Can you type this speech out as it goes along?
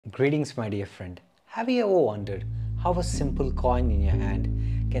Greetings, my dear friend. Have you ever wondered how a simple coin in your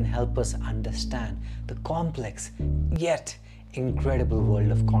hand can help us understand the complex yet incredible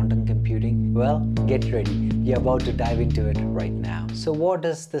world of quantum computing? Well, get ready. We're about to dive into it right now. So what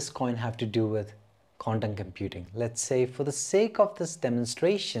does this coin have to do with quantum computing? Let's say, for the sake of this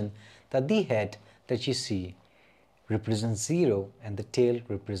demonstration, that the head that you see represents 0 and the tail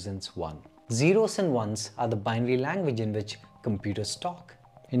represents 1. Zeros and ones are the binary language in which computers talk.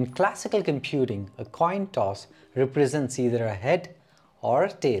 In classical computing, a coin toss represents either a head or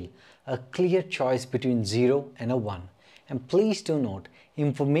a tail, a clear choice between 0 and a 1. And please do note,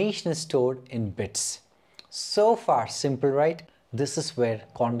 information is stored in bits. So far simple, right? This is where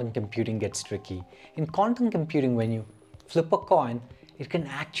quantum computing gets tricky. In quantum computing, when you flip a coin, it can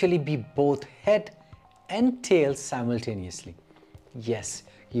actually be both head and tail simultaneously. Yes,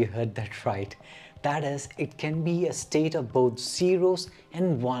 you heard that right. That is, it can be a state of both zeros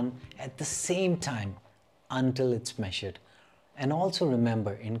and 1 at the same time until it's measured. And also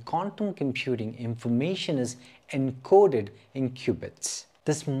remember, in quantum computing, information is encoded in qubits.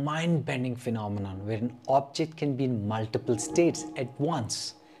 This mind-bending phenomenon where an object can be in multiple states at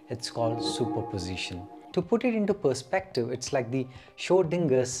once, it's called superposition. To put it into perspective, it's like the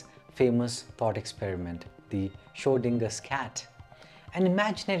Schrodinger's famous thought experiment, the Schrodinger's cat. An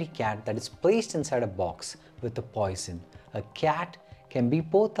imaginary cat that is placed inside a box with a poison. A cat can be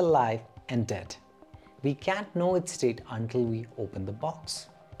both alive and dead. We can't know its state until we open the box.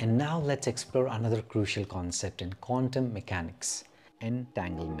 And now let's explore another crucial concept in quantum mechanics: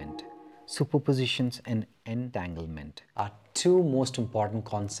 entanglement. Superpositions and entanglement are two most important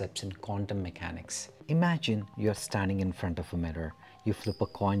concepts in quantum mechanics. Imagine you're standing in front of a mirror. You flip a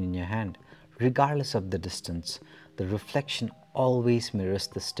coin in your hand. Regardless of the distance, the reflection always mirrors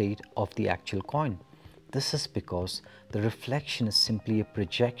the state of the actual coin. This is because the reflection is simply a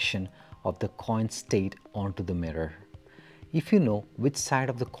projection of the coin's state onto the mirror. If you know which side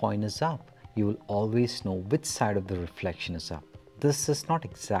of the coin is up, you will always know which side of the reflection is up. This is not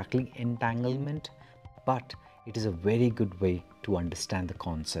exactly entanglement, but it is a very good way to understand the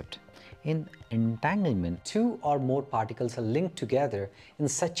concept. In entanglement, two or more particles are linked together in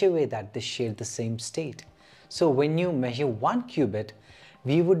such a way that they share the same state. So when you measure one qubit,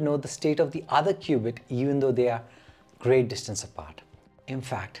 we would know the state of the other qubit even though they are great distance apart. In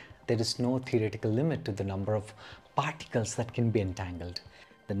fact, there is no theoretical limit to the number of particles that can be entangled.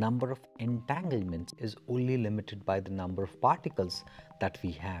 The number of entanglements is only limited by the number of particles that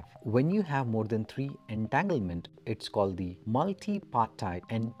we have. When you have more than 3 entanglements, it's called the multipartite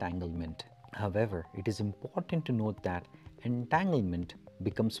entanglement. However, it is important to note that entanglement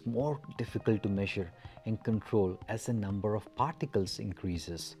becomes more difficult to measure and control as the number of particles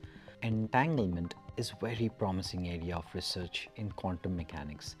increases. Entanglement is a very promising area of research in quantum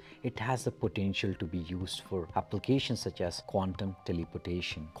mechanics. It has the potential to be used for applications such as quantum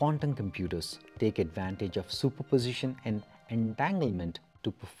teleportation. Quantum computers take advantage of superposition and entanglement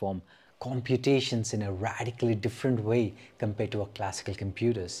to perform computations in a radically different way compared to our classical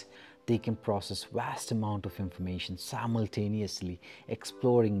computers. They can process vast amount of information simultaneously,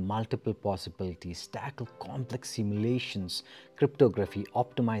 exploring multiple possibilities, tackle complex simulations, cryptography,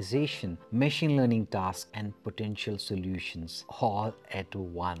 optimization, machine learning tasks, and potential solutions all at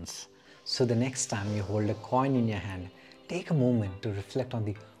once. So the next time you hold a coin in your hand, take a moment to reflect on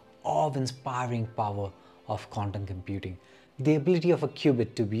the awe-inspiring power of quantum computing. The ability of a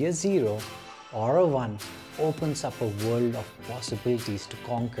qubit to be a 0 or a 1 opens up a world of possibilities to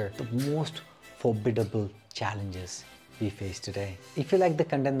conquer the most formidable challenges we face today. If you like the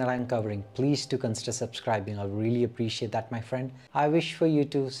content that I'm covering, please do consider subscribing. I'll really appreciate that, my friend. I wish for you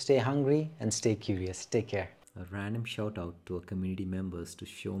to stay hungry and stay curious. Take care. A random shout out to our community members to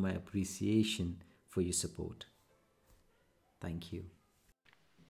show my appreciation for your support. Thank you.